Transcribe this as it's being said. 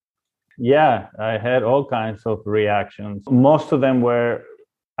Yeah, I had all kinds of reactions. Most of them were,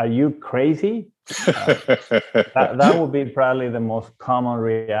 "Are you crazy?" Uh, that would be probably the most common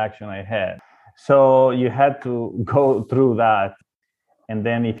reaction I had. So you had to go through that. And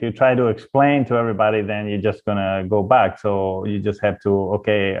then if you try to explain to everybody, then you're just going to go back. So you just have to,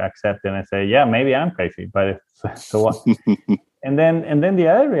 okay, accept it and say, yeah, maybe I'm crazy, but so what? And then the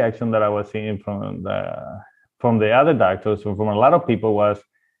other reaction that I was seeing from the other doctors, from a lot of people was,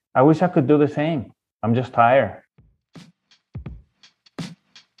 I wish I could do the same. I'm just tired.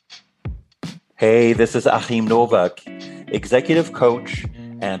 Hey, this is Achim Novak, executive coach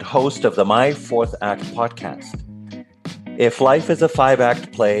and host of the My Fourth Act podcast. If life is a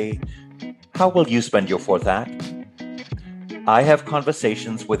 5-act play, how will you spend your fourth act? I have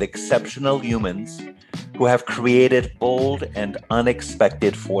conversations with exceptional humans who have created bold and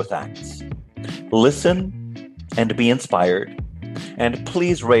unexpected fourth acts. Listen and be inspired. And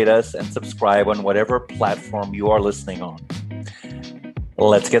please rate us and subscribe on whatever platform you are listening on.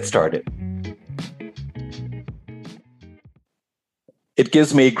 Let's get started. It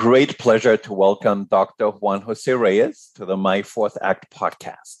gives me great pleasure to welcome Dr. Juan Jose Reyes to the My Fourth Act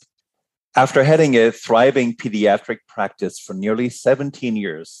podcast. After heading a thriving pediatric practice for nearly 17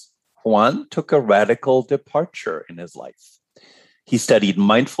 years, Juan took a radical departure in his life. He studied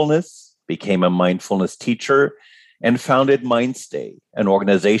mindfulness, became a mindfulness teacher, and founded MindStay, an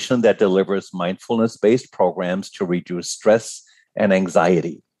organization that delivers mindfulness-based programs to reduce stress and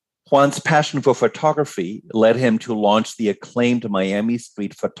anxiety. Juan's passion for photography led him to launch the acclaimed Miami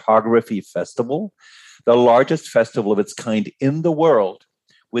Street Photography Festival, the largest festival of its kind in the world,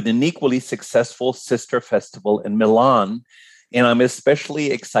 with an equally successful sister festival in Milan. And I'm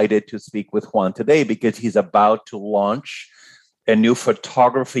especially excited to speak with Juan today because he's about to launch a new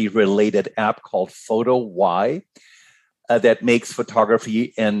photography-related app called PhotoWhy that makes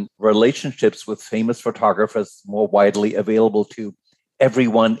photography and relationships with famous photographers more widely available to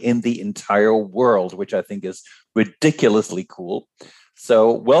everyone in the entire world, which I think is ridiculously cool.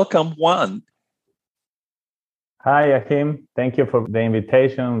 So welcome, Juan. Hi, Achim. Thank you for the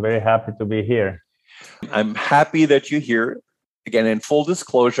invitation. I'm very happy to be here. I'm happy that you're here. Again, in full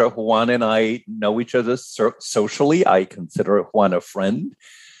disclosure, Juan and I know each other socially. I consider Juan a friend.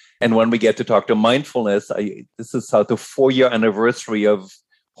 And when we get to talk to mindfulness, this is the 4-year anniversary of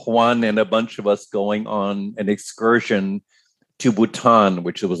Juan and a bunch of us going on an excursion to Bhutan,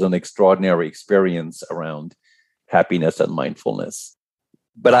 which was an extraordinary experience around happiness and mindfulness.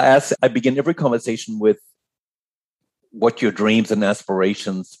 But I begin every conversation with what your dreams and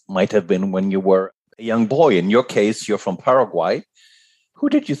aspirations might have been when you were a young boy. In your case, you're from Paraguay. Who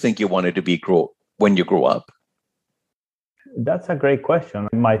did you think you wanted to be when you grew up? That's a great question.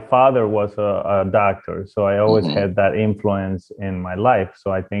 My father was a doctor, so I always had that influence in my life.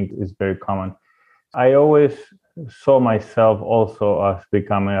 So I think it's very common. I always saw myself also as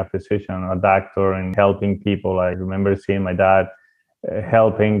becoming a physician, a doctor, and helping people. I remember seeing my dad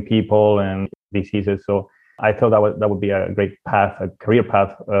helping people and diseases. So I thought that would be a great path, a career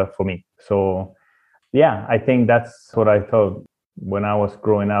path for me. So yeah, I think that's what I thought when I was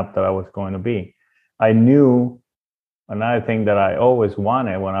growing up that I was going to be. I knew another thing that I always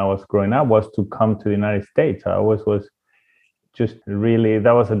wanted when I was growing up was to come to the United States. I always was just really,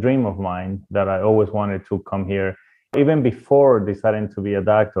 that was a dream of mine that I always wanted to come here. Even before deciding to be a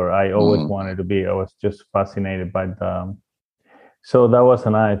doctor, I always wanted to be. I was just fascinated by so that was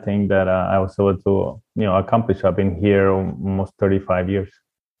another thing that I was able to, accomplish. I've been here almost 35 years.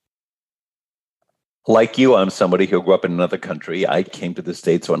 Like you, I'm somebody who grew up in another country. I came to the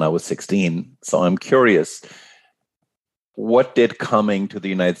States when I was 16. So I'm curious, what did coming to the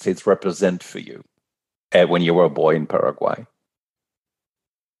United States represent for you when you were a boy in Paraguay?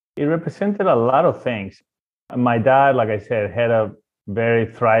 It represented a lot of things. My dad, like I said, had a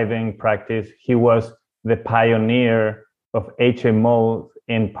very thriving practice. He was the pioneer of HMO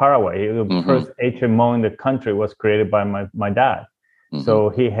in Paraguay. The first HMO in the country was created by my dad. So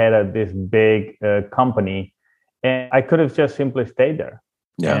he had this big company, and I could have just simply stayed there.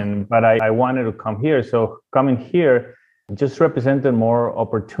 Yeah. But I wanted to come here. So coming here just represented more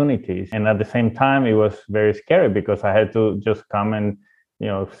opportunities. And at the same time, it was very scary because I had to just come and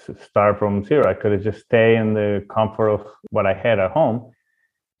start from zero. I could have just stay in the comfort of what I had at home.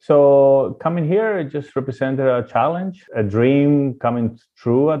 So coming here, it just represented a challenge, a dream coming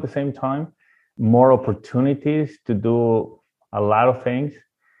true at the same time, more opportunities to do a lot of things.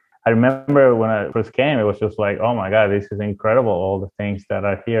 I remember when I first came, it was just like, oh my God, this is incredible. All the things that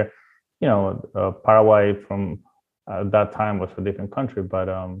are here. Paraguay from that time was a different country, but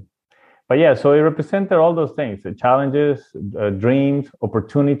But yeah, so it represented all those things, the challenges, dreams,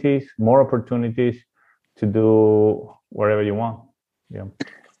 opportunities, more opportunities to do whatever you want. Yeah.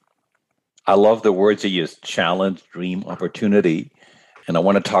 I love the words you use, challenge, dream, opportunity. And I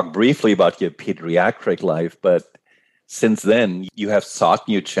want to talk briefly about your pediatric life, but since then, you have sought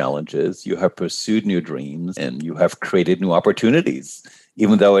new challenges, you have pursued new dreams, and you have created new opportunities,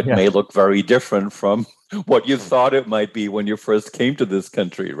 even though it may look very different from what you thought it might be when you first came to this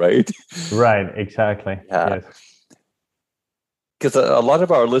country, right? Right, exactly. Yeah. Yes. Because a lot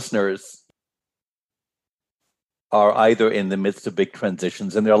of our listeners are either in the midst of big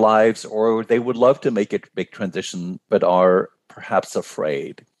transitions in their lives, or they would love to make a big transition, but are perhaps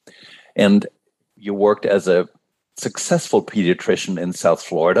afraid. And you worked as a successful pediatrician in South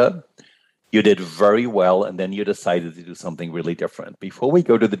Florida. You did very well, and then you decided to do something really different. Before we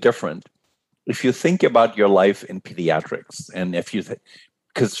go to the different, if you think about your life in pediatrics, and if you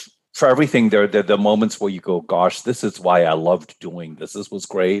because for everything, there are the moments where you go, gosh, this is why I loved doing this. This was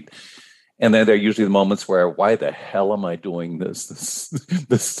great. And then there are usually the moments where, why the hell am I doing this?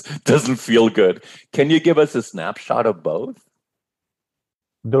 This doesn't feel good. Can you give us a snapshot of both?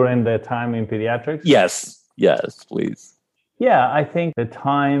 During the time in pediatrics? Yes, please. Yeah, I think the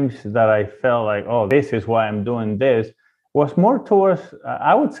times that I felt like, oh, this is why I'm doing this, was more towards,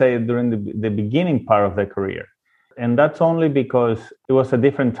 I would say, during the beginning part of the career. And that's only because it was a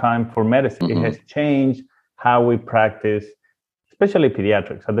different time for medicine. Mm-hmm. It has changed how we practice, especially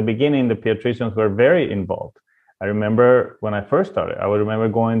pediatrics. At the beginning, the pediatricians were very involved. I remember when I first started, I would remember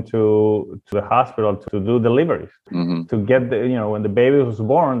going to the hospital to do deliveries, to get when the baby was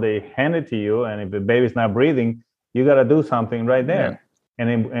born, they hand it to you. And if the baby's not breathing, you got to do something right there. Yeah.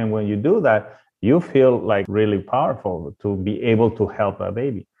 And when you do that, you feel like really powerful to be able to help a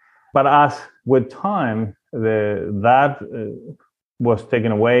baby. But as with time, that was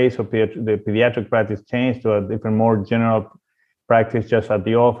taken away. So the pediatric practice changed to a different, more general practice, just at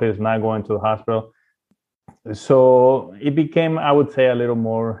the office, not going to the hospital. So it became, I would say, a little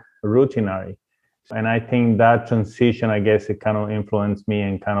more routinary. And I think that transition, I guess, it kind of influenced me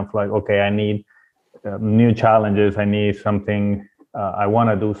and kind of like, okay, I need new challenges. I need something, I want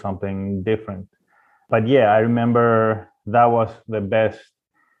to do something different. But yeah, I remember that was the best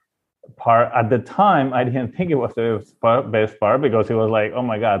part. At the time, I didn't think it was the best part because it was like, oh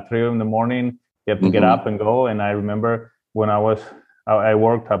my God, 3 a.m, you have to get up and go. And I remember when I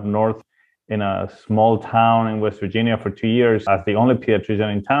worked up north in a small town in West Virginia for 2 years as the only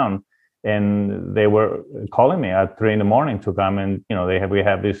pediatrician in town. And they were calling me at 3 a.m. to come and, we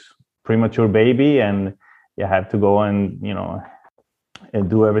have this premature baby and you have to go and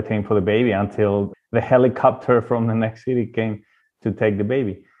do everything for the baby until the helicopter from the next city came to take the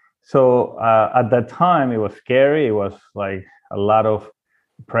baby. So at that time, it was scary. It was like a lot of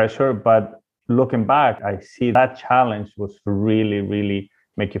pressure. But looking back, I see that challenge was really, really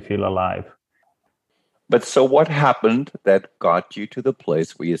make you feel alive. But so what happened that got you to the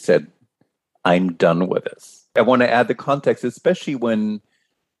place where you said, I'm done with this? I want to add the context, especially when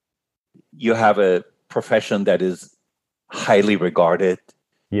you have a profession that is highly regarded.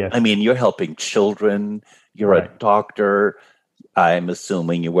 Yes. I mean, you're helping children, you're a doctor. I'm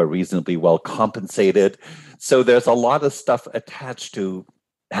assuming you were reasonably well compensated. So there's a lot of stuff attached to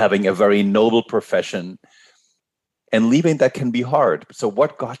having a very noble profession, and leaving that can be hard. So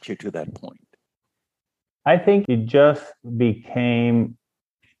what got you to that point? I think it just became,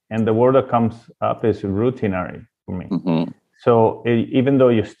 and the word that comes up is routinary for me. Mm-hmm. So even though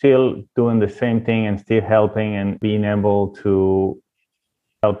you're still doing the same thing and still helping and being able to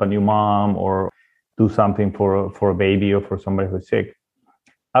help a new mom or do something for a baby or for somebody who's sick,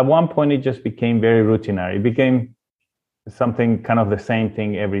 at one point it just became very routinary. It became something kind of the same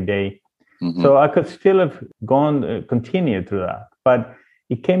thing every day. Mm-hmm. So I could still have continued through that. But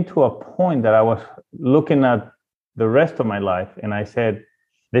it came to a point that I was looking at the rest of my life and I said,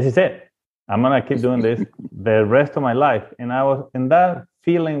 this is it. I'm going to keep doing this the rest of my life. And that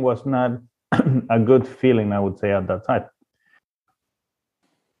feeling was not a good feeling, I would say, at that time.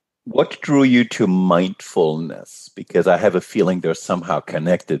 What drew you to mindfulness? Because I have a feeling they're somehow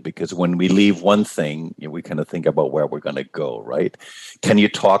connected, because when we leave one thing, we kind of think about where we're going to go, right? Can you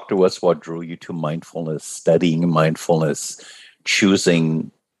talk to us what drew you to mindfulness, studying mindfulness,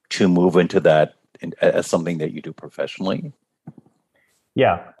 choosing to move into that as something that you do professionally?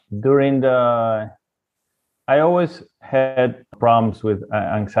 Yeah. I always had problems with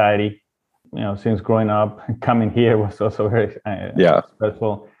anxiety, since growing up. Coming here was also very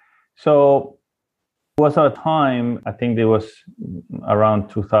stressful. So it was a time, I think it was around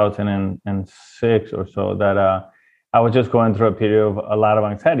 2006 or so, that I was just going through a period of a lot of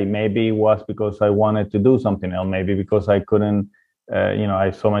anxiety. Maybe it was because I wanted to do something else. Maybe because I couldn't,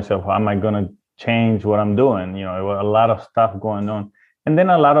 I saw myself, how am I going to change what I'm doing? A lot of stuff going on. And then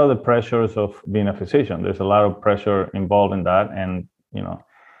a lot of the pressures of being a physician. There's a lot of pressure involved in that. And,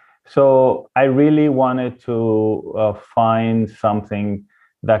 so I really wanted to find something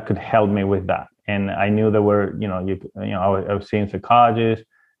that could help me with that. And I knew there were, I was seeing psychologists.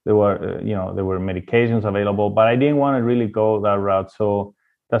 There were, there were medications available, but I didn't want to really go that route. So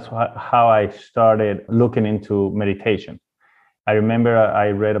that's how I started looking into meditation. I remember I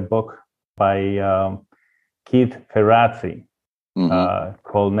read a book by Keith Ferrazzi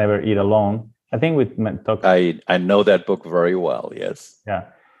called Never Eat Alone. I think we talked. I know that book very well. Yes. Yeah.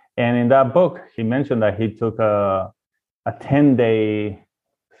 And in that book, he mentioned that he took a 10-day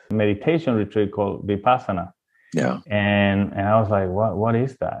meditation retreat called Vipassana. Yeah. And I was like, what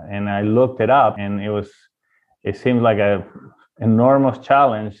is that? And I looked it up, and it seems like a enormous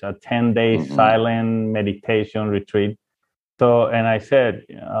challenge, a 10-day silent meditation retreat. So, and I said,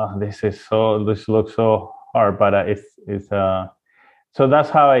 this looks so hard, but so that's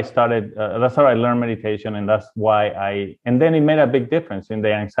how I started. That's how I learned meditation. And that's why and then it made a big difference in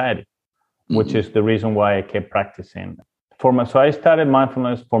the anxiety, which is the reason why I kept practicing so I started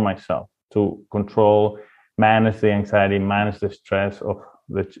mindfulness for myself to manage the anxiety, manage the stress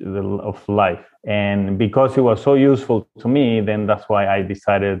of life. And because it was so useful to me, then that's why I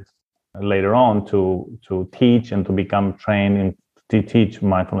decided later on to teach and to become trained to teach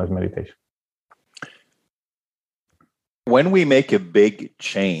mindfulness meditation. When we make a big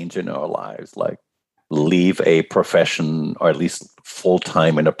change in our lives, like leave a profession or at least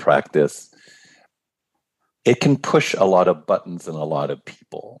full-time in a practice, it can push a lot of buttons in a lot of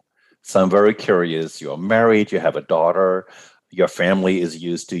people. So I'm very curious, you're married, you have a daughter, your family is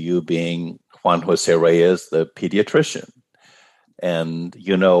used to you being Juan Jose Reyes, the pediatrician. And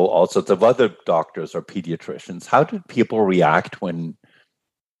you know all sorts of other doctors or pediatricians. How did people react when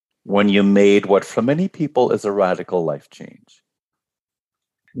you made what for many people is a radical life change?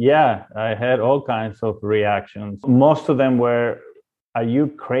 Yeah, I had all kinds of reactions. Most of them were, are you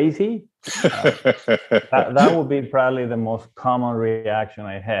crazy? That would be probably the most common reaction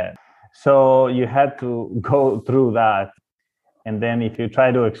I had. So you had to go through that. And then if you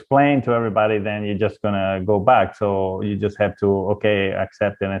try to explain to everybody, then you're just going to go back. So you just have to,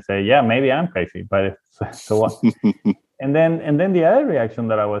 accept it and say, yeah, maybe I'm crazy, but so what? And then the other reaction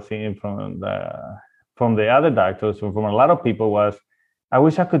that I was seeing from the other doctors, from a lot of people was, I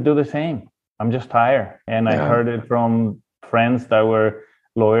wish I could do the same. I'm just tired. And I heard it from friends that were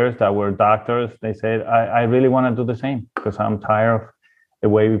lawyers, that were doctors. They said, I really want to do the same because I'm tired of the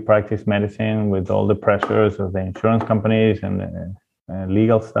way we practice medicine with all the pressures of the insurance companies and the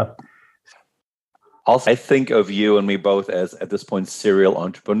legal stuff. Also, I think of you and me both as, at this point, serial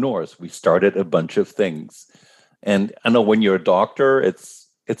entrepreneurs. We started a bunch of things. And I know when you're a doctor, it's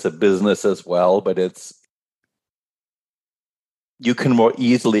a business as well, but you can more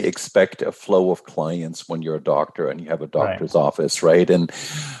easily expect a flow of clients when you're a doctor and you have a doctor's office, right? And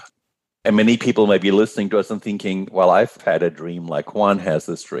many people may be listening to us and thinking, well, I've had a dream like Juan has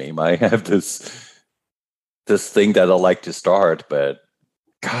this dream. I have this thing that I'd like to start, but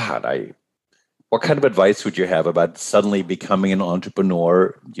God, what kind of advice would you have about suddenly becoming an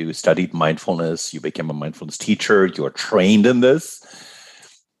entrepreneur? You studied mindfulness, you became a mindfulness teacher, you're trained in this,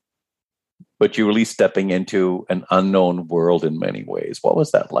 but you're really stepping into an unknown world in many ways. What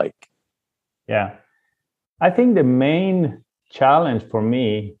was that like? Yeah, I think the main challenge for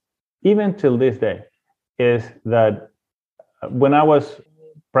me, even till this day, is that when I was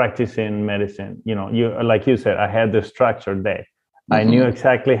practicing medicine, like you said, I had the structured day. I knew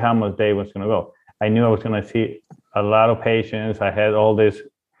exactly how much day was going to go. I knew I was going to see a lot of patients. I had all these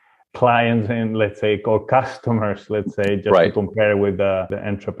clients and let's say, or customers, let's say, just to compare with the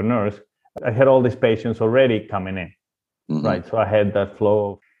entrepreneurs. I had all these patients already coming in, right? So I had that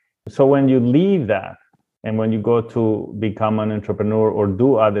flow. So when you leave that and when you go to become an entrepreneur or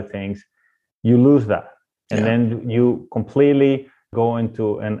do other things, you lose that. And then you completely go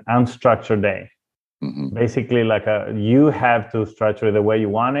into an unstructured day. Basically, you have to structure it the way you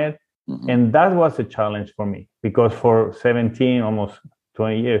want it. And that was a challenge for me because for 17, almost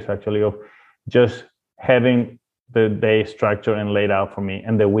 20 years, actually, of just having the day structured and laid out for me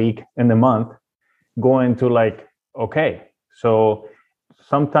and the week and the month going to so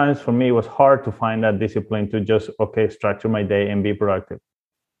sometimes for me, it was hard to find that discipline to just, structure my day and be productive.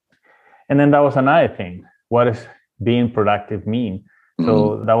 And then that was another thing. What does being productive mean?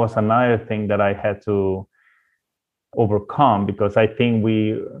 So that was another thing that I had to overcome because I think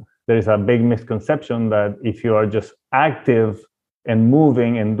we there is a big misconception that if you are just active and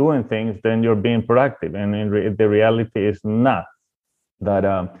moving and doing things, then you're being productive. And the reality is not that.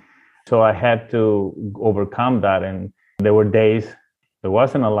 So I had to overcome that. And there were days there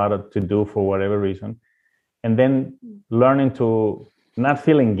wasn't a lot to do for whatever reason. And then learning to not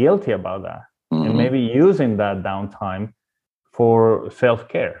feeling guilty about that, and maybe using that downtime for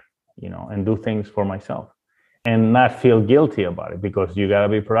self-care, and do things for myself and not feel guilty about it, because you got to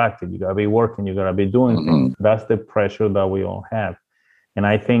be productive, you got to be working, you got to be doing things. That's the pressure that we all have. And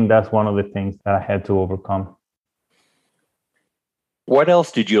I think that's one of the things that I had to overcome. What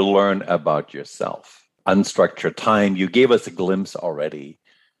else did you learn about yourself? Unstructured time, you gave us a glimpse already.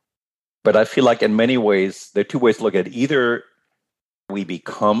 But I feel like in many ways, there are two ways to look at it. Either we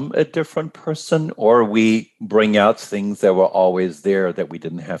become a different person, or we bring out things that were always there that we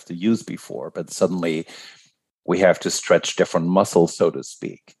didn't have to use before, but suddenly we have to stretch different muscles, so to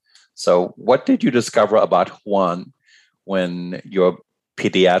speak. So what did you discover about Juan when your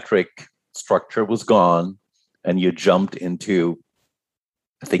pediatric structure was gone and you jumped into,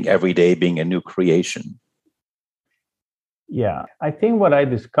 I think, every day being a new creation? Yeah, I think what I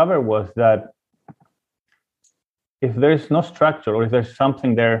discovered was that if there's no structure, or if there's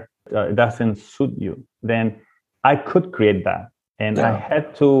something there that doesn't suit you, then I could create that. And I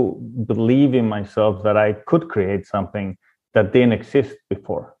had to believe in myself that I could create something that didn't exist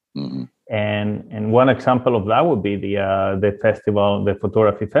before. And one example of that would be the festival, the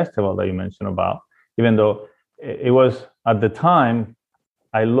photography festival that you mentioned about. Even though it was at the time,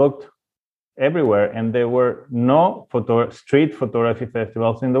 I looked everywhere and there were no street photography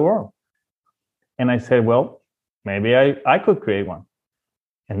festivals in the world. And I said, well, maybe I could create one.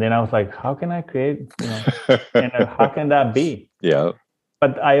 And then I was like, how can I create, and how can that be? Yeah.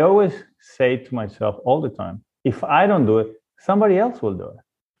 But I always say to myself all the time, if I don't do it, somebody else will do it.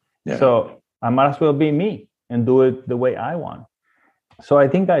 Yeah. So I might as well be me and do it the way I want. So I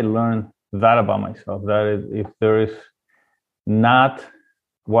think I learned that about myself, that if there is not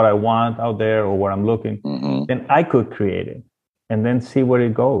what I want out there or what I'm looking, then I could create it and then see where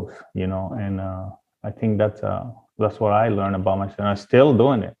it goes, and I think that's what I learned about myself. I'm still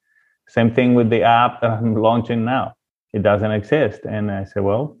doing it. Same thing with the app that I'm launching now. It doesn't exist. And I said,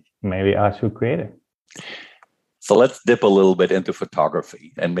 well, maybe I should create it. So let's dip a little bit into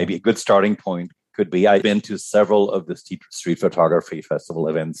photography. And maybe a good starting point could be, I've been to several of the street photography festival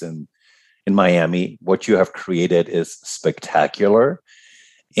events in Miami. What you have created is spectacular.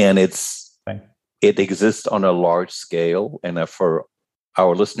 And it exists on a large scale. And for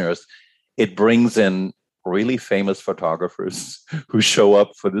our listeners, it brings in really famous photographers who show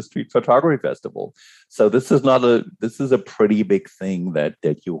up for the Street Photography Festival. So this is a pretty big thing that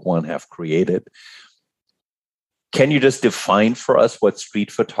you, Juan, have created. Can you just define for us what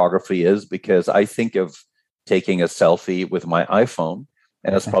street photography is? Because I think of taking a selfie with my iPhone,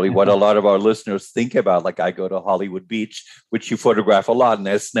 and that's probably what a lot of our listeners think about. Like, I go to Hollywood Beach, which you photograph a lot, and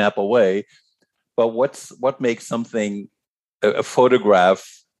I snap away. But what makes something a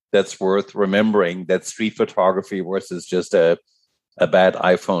photograph that's worth remembering, that street photography versus just a bad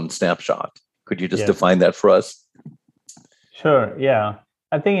iPhone snapshot? Could you just define that for us? Sure, yeah.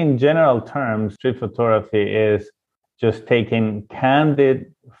 I think in general terms, street photography is just taking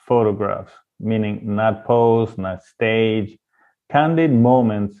candid photographs, meaning not pose, not stage, candid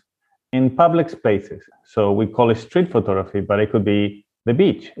moments in public spaces. So we call it street photography, but it could be the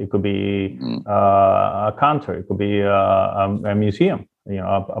beach, it could be a concert, it could be a museum,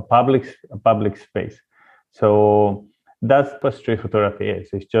 a public space. So that's what street photography is.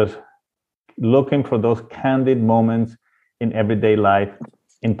 It's just looking for those candid moments in everyday life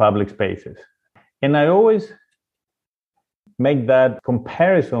in public spaces. And I always make that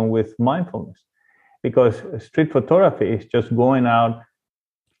comparison with mindfulness, because street photography is just going out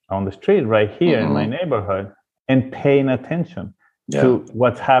on the street right here in my neighborhood and paying attention to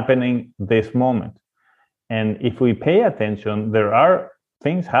what's happening this moment. And if we pay attention, there are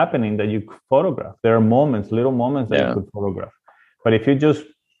things happening that you could photograph. There are moments, little moments that you could photograph. But if you're just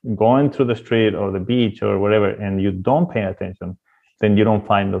going through the street or the beach or whatever, and you don't pay attention, then you don't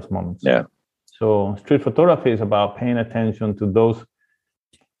find those moments. Yeah. So street photography is about paying attention to those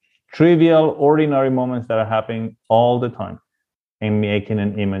trivial, ordinary moments that are happening all the time and making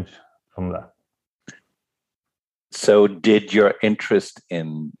an image from that. So did your interest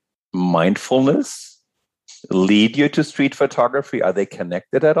in mindfulness lead you to street photography? Are they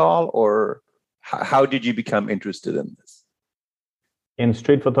connected at all? Or how did you become interested in this? In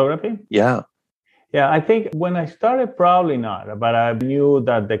street photography? Yeah. Yeah, I think when I started, probably not, but I knew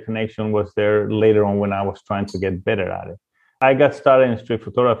that the connection was there later on when I was trying to get better at it. I got started in street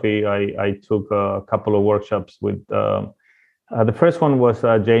photography. I took a couple of workshops with, the first one was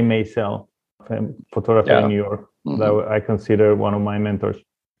Jay Maisel, photographer in New York, that I consider one of my mentors.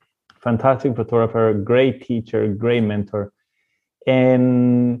 Fantastic photographer, great teacher, great mentor.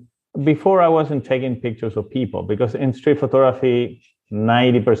 And before I wasn't taking pictures of people, because in street photography,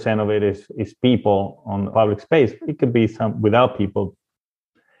 90% of it is people on public space. It could be some without people,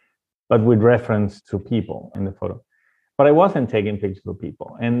 but with reference to people in the photo. But I wasn't taking pictures of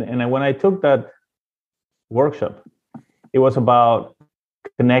people. And when I took that workshop, it was about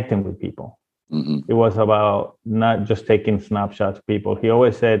connecting with people. Mm-hmm. It was about not just taking snapshots of people. He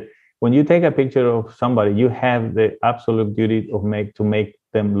always said, when you take a picture of somebody, you have the absolute duty to make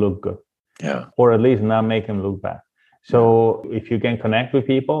them look good. Yeah. Or at least not make them look bad. So if you can connect with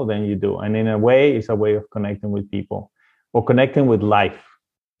people, then you do. And in a way, it's a way of connecting with people or connecting with life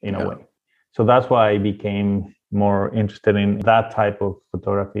in a way. So that's why I became more interested in that type of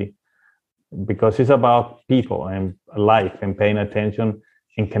photography, because it's about people and life and paying attention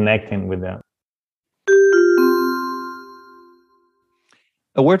and connecting with them.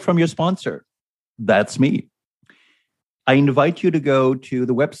 A word from your sponsor. That's me. I invite you to go to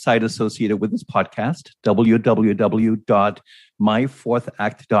the website associated with this podcast,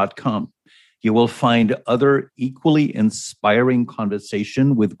 www.myfourthact.com. You will find other equally inspiring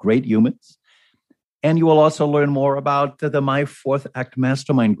conversation with great humans. And you will also learn more about the My Fourth Act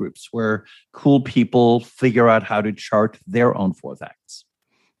mastermind groups, where cool people figure out how to chart their own fourth acts.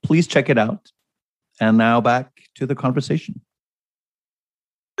 Please check it out. And now back to the conversation.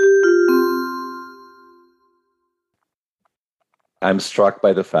 I'm struck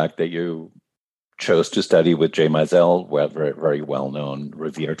by the fact that you chose to study with Jay Maisel, a very, very well-known,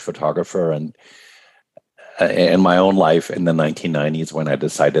 revered photographer. And in my own life, in the 1990s, when I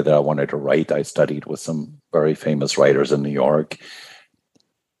decided that I wanted to write, I studied with some very famous writers in New York.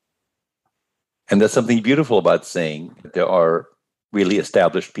 And there's something beautiful about saying there are really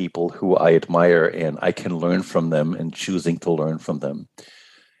established people who I admire and I can learn from them and choosing to learn from them.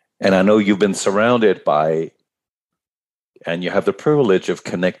 And I know you've been surrounded by, and you have the privilege of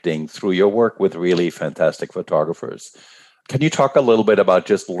connecting through your work with really fantastic photographers. Can you talk a little bit about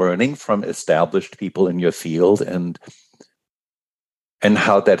just learning from established people in your field and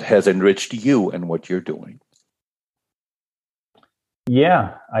how that has enriched you and what you're doing?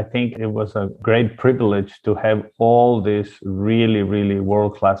 Yeah, I think it was a great privilege to have all these really, really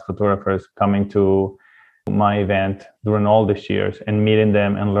world-class photographers coming to my event during all these years and meeting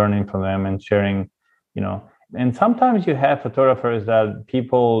them and learning from them and sharing, And sometimes you have photographers that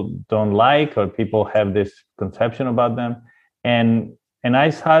people don't like or people have this conception about them. And I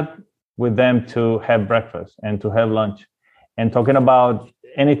sat with them to have breakfast and to have lunch and talking about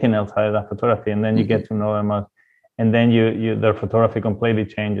anything else other than photography. And then you get to know them. And then their photography completely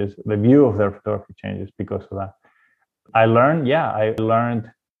changes. The view of their photography changes because of that. I learned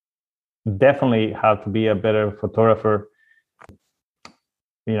definitely how to be a better photographer.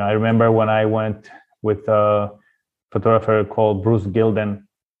 I remember when I went with a photographer called Bruce Gilden,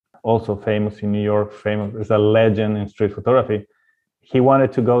 also famous in New York, famous as a legend in street photography. He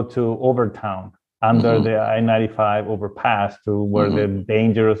wanted to go to Overtown under the I-95 overpass to where the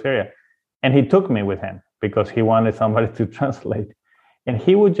dangerous area. And he took me with him because he wanted somebody to translate. And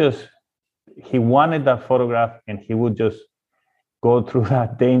he wanted that photograph and he would just go through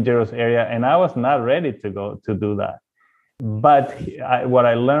that dangerous area. And I was not ready to go to do that. But what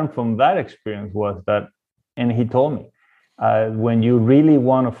I learned from that experience was that, and he told me, when you really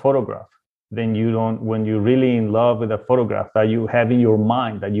want a photograph, then when you're really in love with a photograph that you have in your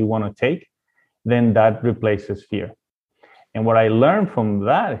mind that you want to take, then that replaces fear. And what I learned from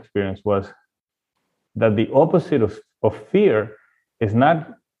that experience was that the opposite of fear is not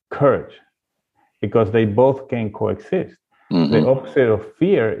courage, because they both can coexist. The opposite of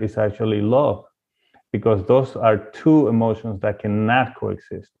fear is actually love, because those are two emotions that cannot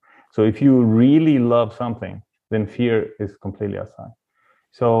coexist. So if you really love something, then fear is completely outside.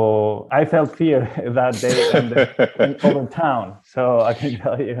 So I felt fear that day in Overtown. So I can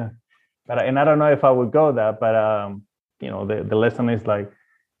tell you, and I don't know if I would go there, but the lesson is like,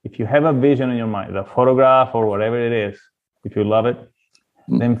 if you have a vision in your mind, the photograph or whatever it is, if you love it,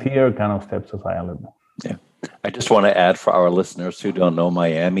 then fear kind of steps aside a little bit. Yeah. I just want to add for our listeners who don't know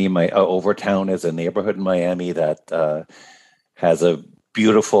Miami, Overtown is a neighborhood in Miami that has a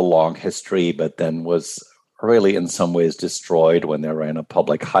beautiful long history, but then was really in some ways destroyed when they ran a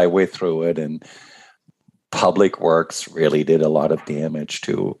public highway through it, and public works really did a lot of damage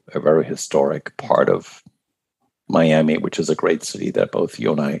to a very historic part of Miami, which is a great city that both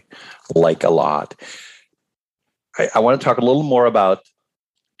you and I like a lot. I want to talk a little more about,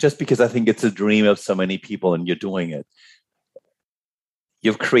 just because I think it's a dream of so many people and you're doing it.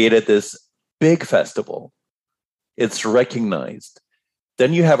 You've created this big festival. It's recognized.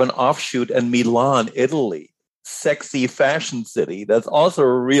 Then you have an offshoot in Milan, Italy, sexy fashion city that's also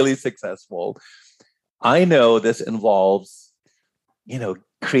really successful. I know this involves,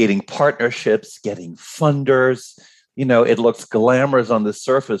 creating partnerships, getting funders. It looks glamorous on the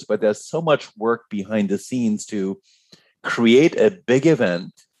surface, but there's so much work behind the scenes to create a big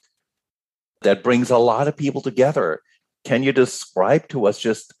event that brings a lot of people together. Can you describe to us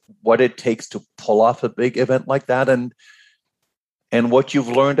just what it takes to pull off a big event like that, and what you've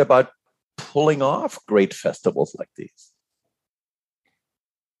learned about pulling off great festivals like these?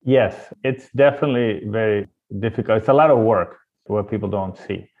 Yes, it's definitely very difficult. It's a lot of work, what people don't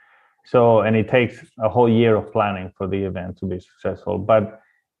see. So, and it takes a whole year of planning for the event to be successful. But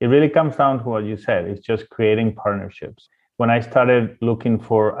it really comes down to what you said. It's just creating partnerships. When I started looking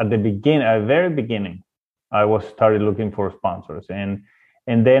at the very beginning, I started looking for sponsors. And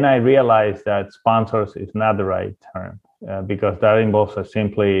then I realized that sponsors is not the right term because that involves a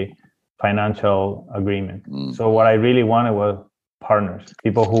simply financial agreement. So what I really wanted was partners,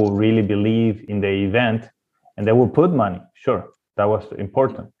 people who really believe in the event, and they will put money. Sure, that was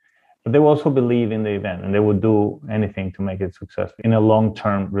important. But they will also believe in the event, and they would do anything to make it successful in a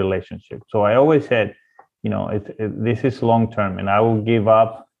long-term relationship. So I always said, this is long-term, and I will give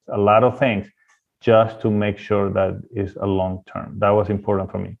up a lot of things just to make sure that it's a long-term. That was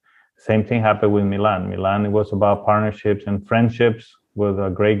important for me. Same thing happened with Milan. Milan, it was about partnerships and friendships with a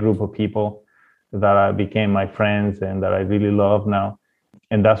great group of people that became my friends and that I really love now.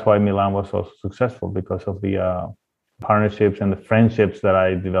 And that's why Milan was so successful, because of the partnerships and the friendships that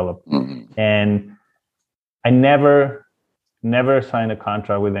I developed. Mm-hmm. And I never signed a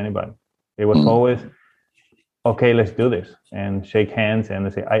contract with anybody. It was always, okay, let's do this, and shake hands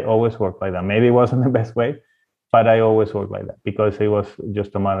and say, I always work like that. Maybe it wasn't the best way, but I always work like that because it was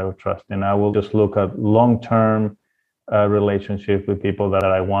just a matter of trust. And I will just look at long-term relationships with people that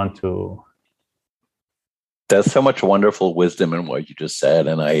I want to. There's so much wonderful wisdom in what you just said.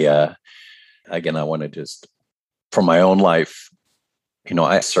 And I want to just, from my own life,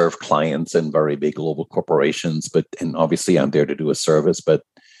 I serve clients in very big global corporations, and obviously I'm there to do a service, but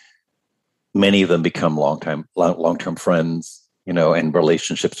many of them become long-term friends, and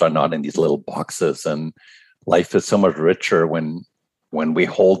relationships are not in these little boxes. And life is so much richer when we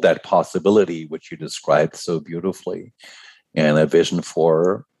hold that possibility, which you described so beautifully, and a vision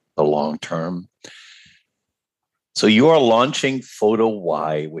for the long term. So you are launching Photo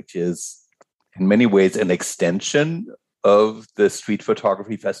Y, which is in many ways an extension of the street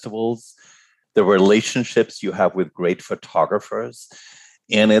photography festivals, the relationships you have with great photographers.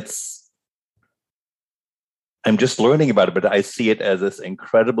 And I'm just learning about it, but I see it as this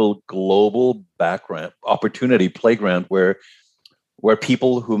incredible global background, opportunity playground where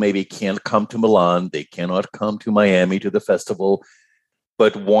people who maybe can't come to Milan, they cannot come to Miami to the festival,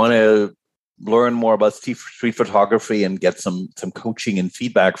 but want to learn more about street photography and get some coaching and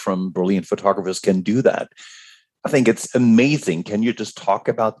feedback from brilliant photographers can do that. I think it's amazing. Can you just talk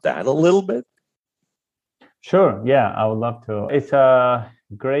about that a little bit? Sure. Yeah, I would love to. It's a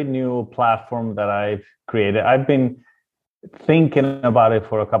great new platform that I've created. I've been thinking about it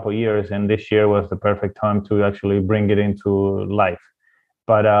for a couple of years, and this year was the perfect time to actually bring it into life.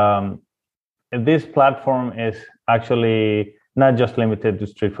 But this platform is actually not just limited to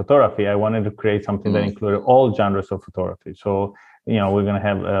street photography. I wanted to create something that included all genres of photography. So, we're going to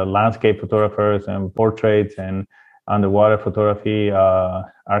have landscape photographers and portraits and underwater photography,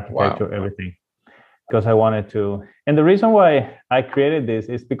 architecture, everything. Because I wanted to. And the reason why I created this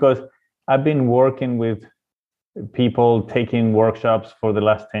is because I've been working with people taking workshops for the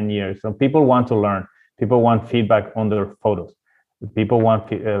last 10 years. So people want to learn. People want feedback on their photos. People want,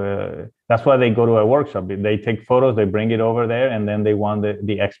 that's why they go to a workshop. They take photos, they bring it over there, and then they want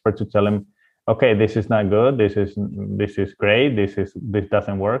the expert to tell them, okay, this is not good. This is great. This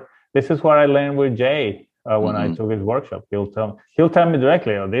doesn't work. This is what I learned with Jay when I took his workshop. He'll tell me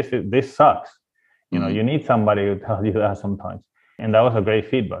directly, oh, this sucks. You need somebody to tell you that sometimes. And that was a great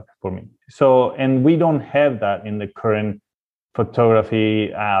feedback for me. So, and we don't have that in the current photography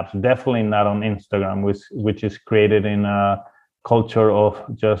apps, definitely not on Instagram, which is created in a culture of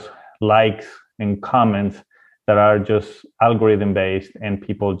just likes and comments that are just algorithm based, and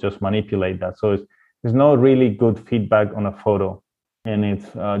people just manipulate that. So there's no really good feedback on a photo, and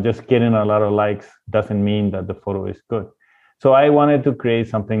it's just getting a lot of likes doesn't mean that the photo is good. So I wanted to create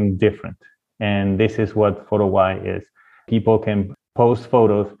something different. And this is what Photo Y is. People can post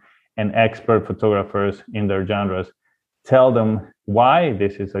photos, and expert photographers in their genres tell them why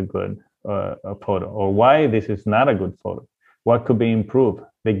this is a good a photo or why this is not a good photo, what could be improved.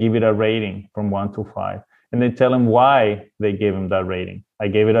 They give it a rating from 1 to 5, and they tell them why they gave them that rating. I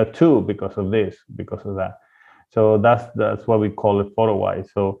gave it a 2 because of this, because of that. So that's what we call it photo why.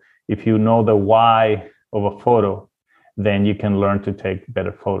 So if you know the why of a photo, then you can learn to take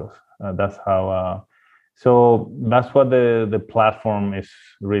better photos. That's how. So that's what the platform is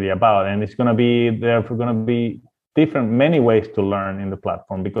really about, and it's going to be there. Going to be many ways to learn in the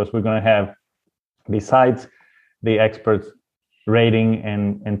platform, because we're going to have, besides the experts rating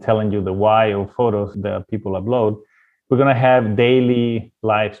and telling you the why of photos that people upload, we're going to have daily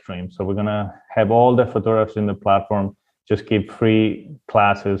live streams. So we're going to have all the photographers in the platform just give free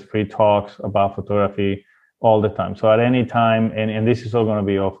classes, free talks about photography all the time. So at any time, and this is all going to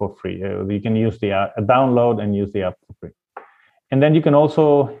be all for free. You can use the app, download and use the app for free. And then you can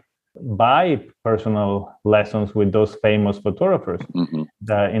also buy personal lessons with those famous photographers. Mm-hmm.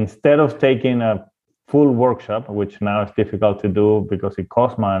 That instead of taking a full workshop, which now is difficult to do because it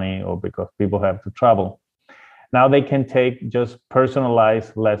costs money or because people have to travel, now they can take just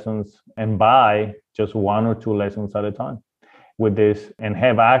personalized lessons and buy just 1 or 2 lessons at a time with this, and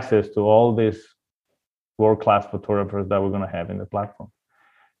have access to all these world-class photographers that we're going to have in the platform.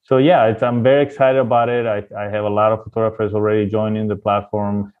 So yeah, I'm very excited about it. I have a lot of photographers already joining the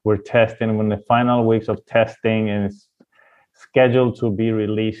platform. We're testing, we're in the final weeks of testing, and it's scheduled to be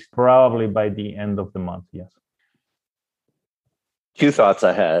released probably by the end of the month. Yes. 2 thoughts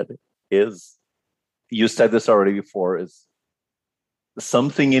I had is, you said this already before, is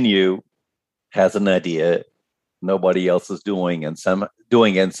something in you has an idea nobody else is doing, and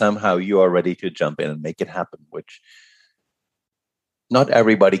somehow you are ready to jump in and make it happen, which not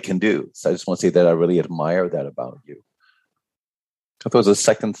everybody can do. So I just want to say that I really admire that about you. I thought there was a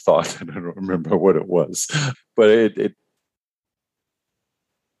second thought. I don't remember what it was, but it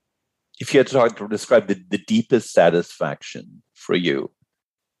if you had to describe the deepest satisfaction for you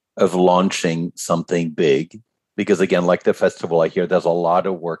of launching something big, because again, like the festival, I hear there's a lot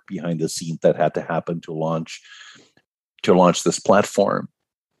of work behind the scenes that had to happen to launch this platform.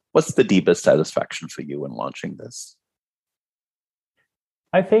 What's the deepest satisfaction for you in launching this?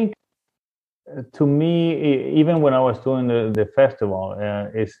 I think, to me, even when I was doing the festival,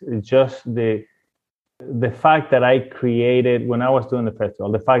 it's just the fact that I created, when I was doing the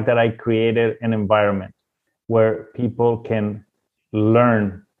festival, the fact that I created an environment where people can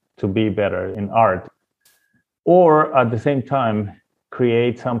learn to be better in art, or at the same time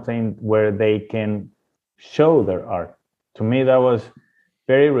create something where they can show their art. To me, that was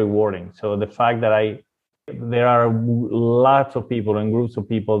very rewarding. So the fact that there are lots of people and groups of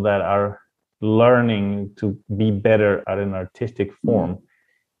people that are learning to be better at an artistic form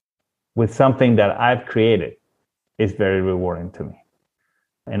with something that I've created is very rewarding to me.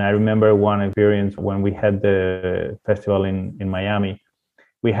 And I remember one experience when we had the festival in Miami.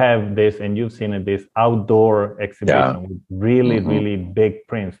 We have this, and you've seen it, this outdoor exhibition with really, really big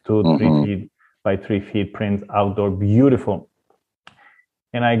prints, 2, 3 feet by 3 feet prints, outdoor, beautiful.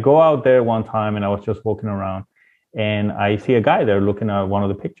 And I go out there one time, and I was just walking around, and I see a guy there looking at one of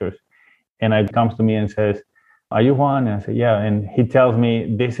the pictures. And he comes to me and says, "Are you Juan?" And I said, "Yeah." And he tells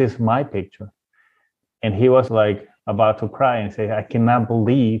me, "This is my picture." And he was like about to cry and say, "I cannot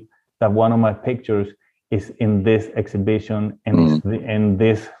believe that one of my pictures is in this exhibition and is in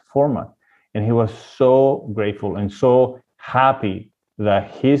this format." And he was so grateful and so happy that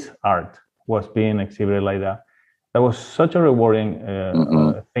his art was being exhibited like that. That was such a rewarding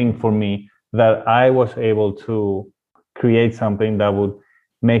thing for me, that I was able to create something that would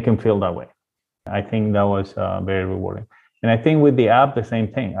make him feel that way. I think that was very rewarding. And I think with the app, the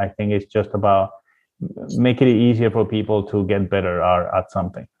same thing. I think it's just about making it easier for people to get better at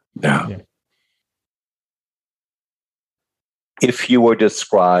something. Yeah. If you were to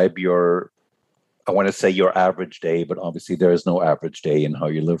describe I want to say your average day, but obviously there is no average day in how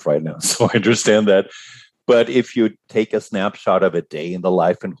you live right now. So I understand that. But if you take a snapshot of a day in the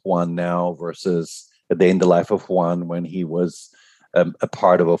life of Juan now versus a day in the life of Juan when he was a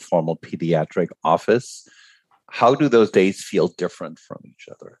part of a formal pediatric office, how do those days feel different from each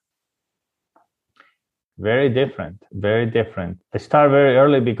other? Very different, very different. I started very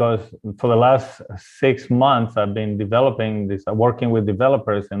early because for the last 6 months, I've been developing this, working with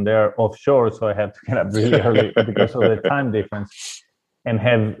developers, and they're offshore. So I have to get up really early because of the time difference, and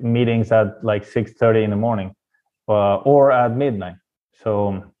have meetings at like 6:30 in the morning or at midnight.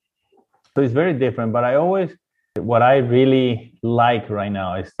 So it's very different. But what I really like right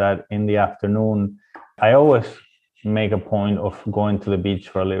now is that in the afternoon, I always make a point of going to the beach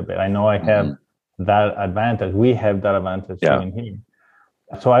for a little bit. I know I have that advantage. We have that advantage living here.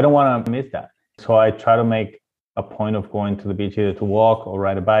 So I don't want to miss that. So I try to make a point of going to the beach, either to walk or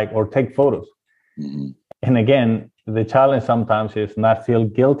ride a bike or take photos. And again, the challenge sometimes is not feel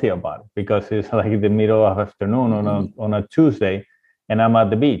guilty about it, because it's like the middle of afternoon on a Tuesday and I'm at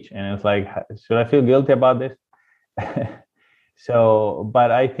the beach, and it's like, should I feel guilty about this? So,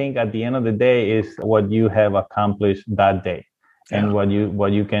 but I think at the end of the day is what you have accomplished that day and what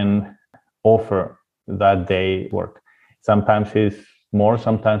you can offer that day work. Sometimes it's more,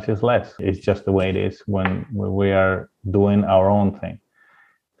 sometimes it's less. It's just the way it is when we are doing our own thing.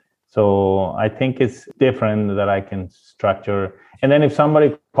 So I think it's different that I can structure. And then if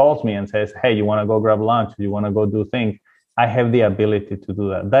somebody calls me and says, hey, you want to go grab lunch? You want to go do things? I have the ability to do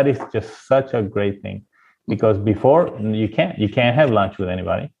that. That is just such a great thing, because before you can't have lunch with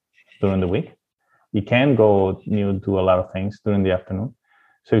anybody during the week. You can't go do a lot of things during the afternoon.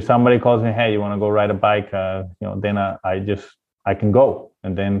 So if somebody calls me, hey, you want to go ride a bike? Then I can go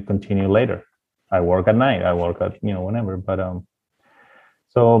and then continue later. I work at night. I work at whenever. But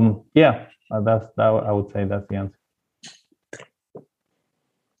that's that. I would say that's the answer.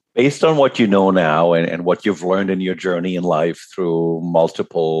 Based on what you know now and what you've learned in your journey in life through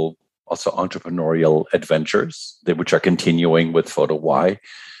multiple also entrepreneurial adventures, which are continuing with Photo Y.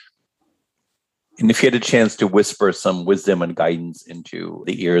 And if you had a chance to whisper some wisdom and guidance into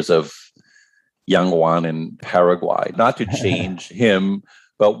the ears of young Juan in Paraguay, not to change him,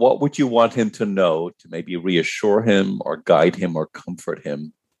 but what would you want him to know to maybe reassure him or guide him or comfort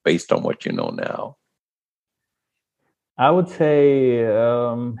him based on what you know now? I would say,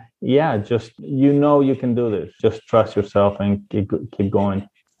 just, you can do this. Just trust yourself and keep going.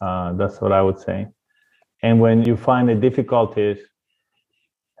 That's what I would say. And when you find the difficulties,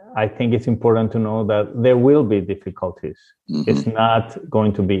 I think it's important to know that there will be difficulties. It's not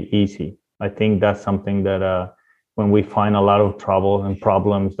going to be easy. I think that's something that when we find a lot of trouble and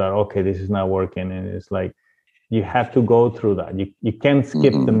problems that, okay, this is not working, and it's like, you have to go through that. You can't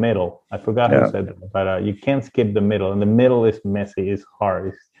skip the middle. I forgot who said that, but you can't skip the middle. And the middle is messy, it's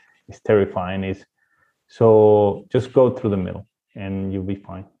hard, it's terrifying. So just go through the middle and you'll be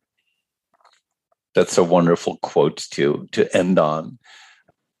fine. That's a wonderful quote to end on.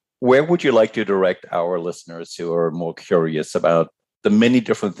 Where would you like to direct our listeners who are more curious about the many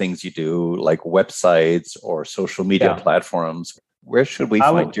different things you do, like websites or social media platforms? Where should we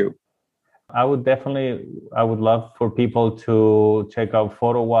find you? I would love for people to check out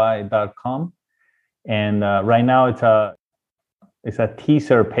photoy.com. And right now it's a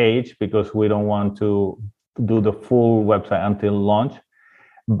teaser page because we don't want to do the full website until launch.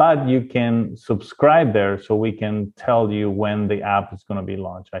 But you can subscribe there so we can tell you when the app is going to be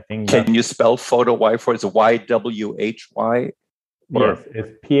launched. I think. Can you spell Photo Y for it? It's YWHY? Yes,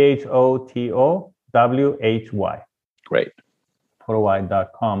 it's PHOTOWHY. Great.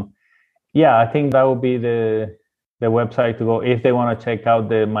 Photoy.com. Yeah, I think that would be the website to go. If they want to check out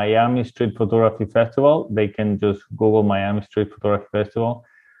the Miami Street Photography Festival, they can just Google Miami Street Photography Festival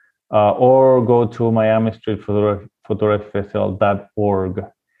or go to miamistreetphotographyfestival.org.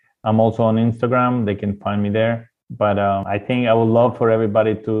 I'm also on Instagram. They can find me there. But I think I would love for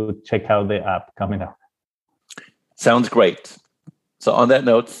everybody to check out the app coming up. Sounds great. So on that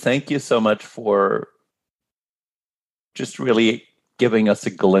note, thank you so much for just really giving us a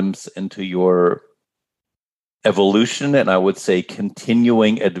glimpse into your evolution and I would say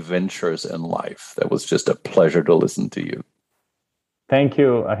continuing adventures in life. That was just a pleasure to listen to you. Thank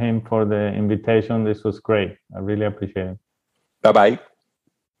you, Ahim, for the invitation. This was great. I really appreciate it. Bye-bye.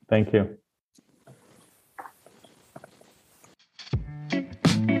 Thank you.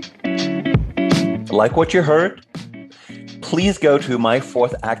 Like what you heard? Please go to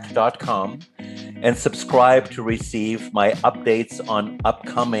myfourthact.com and subscribe to receive my updates on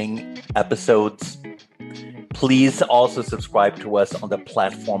upcoming episodes. Please also subscribe to us on the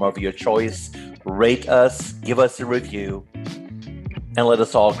platform of your choice. Rate us, give us a review, and let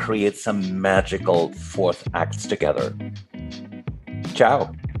us all create some magical fourth acts together.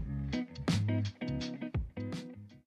 Ciao.